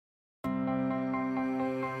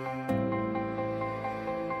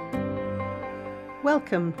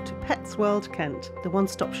Welcome to Pets World Kent, the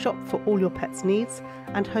one-stop shop for all your pets' needs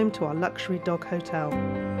and home to our luxury dog hotel.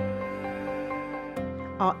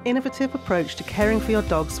 Our innovative approach to caring for your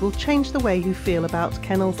dogs will change the way you feel about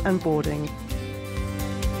kennels and boarding.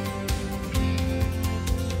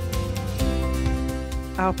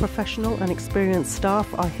 Our professional and experienced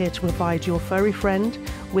staff are here to provide your furry friend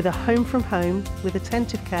with a home from home with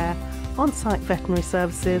attentive care, on-site veterinary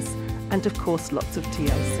services and of course lots of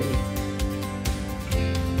TLC.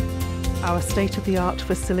 Our state-of-the-art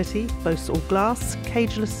facility boasts all glass,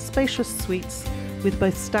 cageless, spacious suites with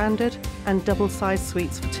both standard and double-sized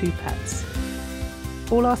suites for 2 pets.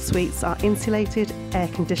 All our suites are insulated,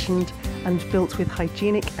 air-conditioned and built with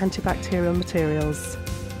hygienic antibacterial materials.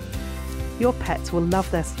 Your pets will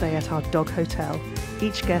love their stay at our dog hotel.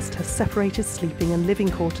 Each guest has separated sleeping and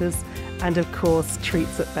living quarters and of course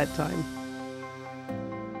treats at bedtime.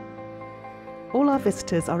 All our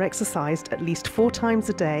visitors are exercised at least 4 times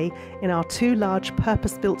a day in our 2 large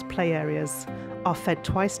purpose-built play areas, are fed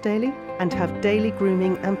twice daily and have daily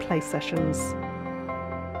grooming and play sessions.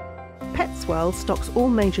 PetsWorld stocks all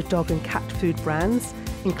major dog and cat food brands,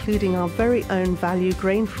 including our very own value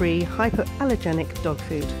grain-free hypoallergenic dog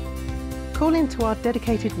food. Call into our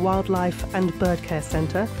dedicated wildlife and bird care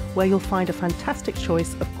centre where you'll find a fantastic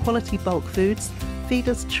choice of quality bulk foods,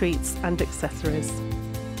 feeders, treats and accessories.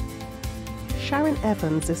 Sharon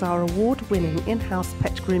Evans is our award-winning in-house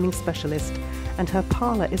pet grooming specialist and her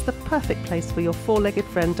parlour is the perfect place for your 4-legged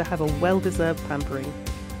friend to have a well-deserved pampering.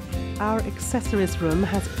 Our accessories room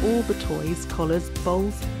has all the toys, collars,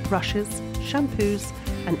 bowls, brushes, shampoos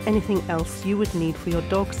and anything else you would need for your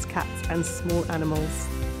dogs, cats and small animals.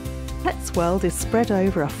 PetsWorld is spread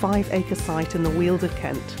over a 5-acre site in the Weald of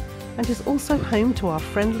Kent and is also home to our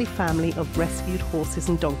friendly family of rescued horses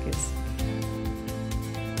and donkeys.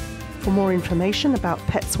 For more information about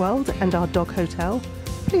PetsWorld and our dog hotel,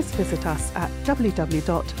 please visit us at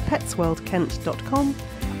www.petsworldkent.com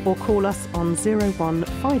or call us on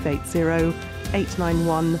 01580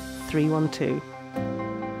 891 312.